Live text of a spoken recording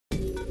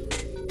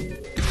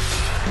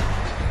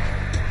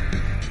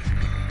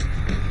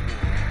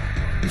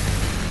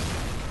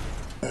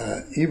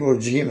Iwo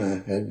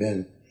Jima had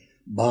been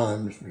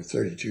bombed for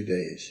 32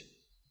 days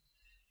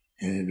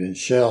and had been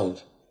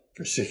shelled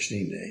for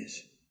 16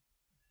 days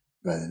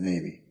by the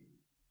Navy.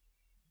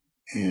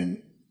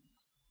 And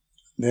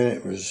then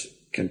it was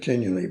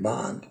continually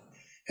bombed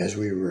as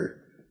we were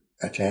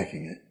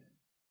attacking it.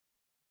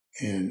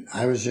 And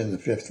I was in the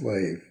 5th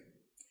wave.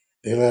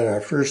 They let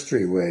our first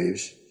 3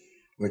 waves,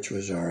 which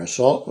was our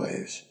assault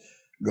waves,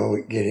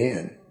 get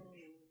in.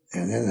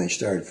 And then they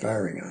started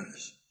firing on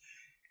us.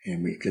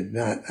 And we could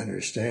not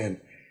understand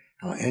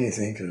how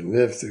anything could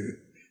live through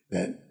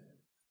that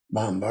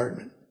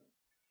bombardment.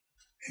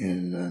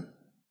 And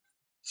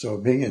so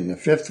being in the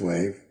 5th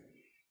wave,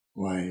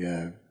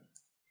 why,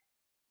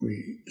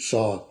 we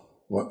saw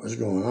what was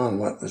going on,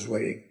 what was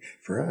waiting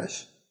for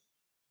us.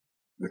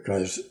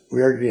 Because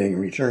we are getting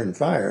return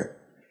fire,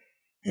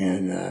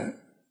 and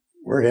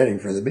we're heading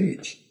for the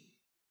beach.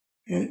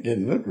 And it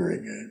didn't look very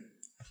good.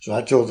 So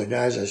I told the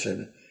guys, I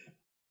said,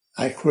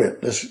 I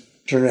quit. Let's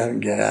turn around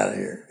and get out of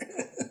here.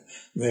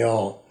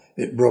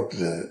 It broke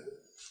the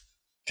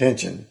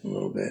tension a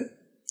little bit.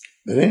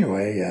 But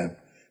anyway,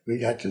 we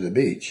got to the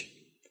beach,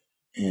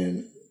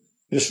 and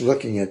just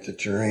looking at the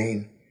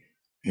terrain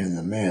and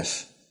the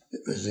mess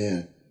it was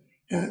in,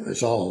 and it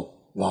was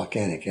all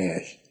volcanic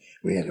ash.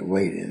 We had to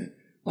wade in it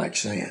like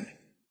sand.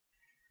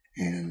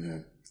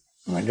 And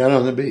when I got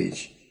on the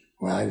beach,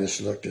 well, I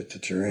just looked at the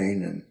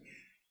terrain and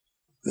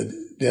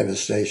the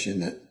devastation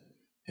that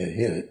had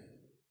hit it,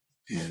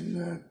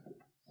 and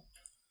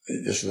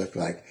it just looked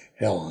like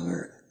hell on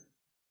earth.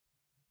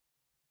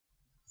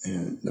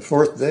 And the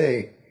 4th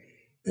day,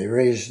 they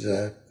raised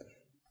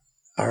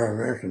our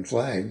American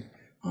flag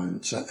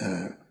on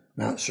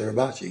Mount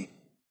Suribachi.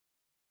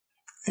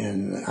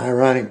 And the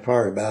ironic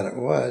part about it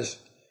was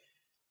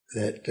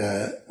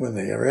that when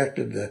they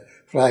erected the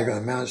flag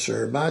on Mount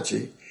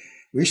Suribachi,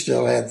 we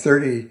still had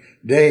 30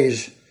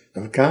 days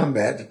of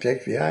combat to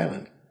take the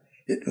island.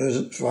 It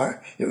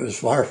was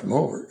far from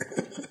over.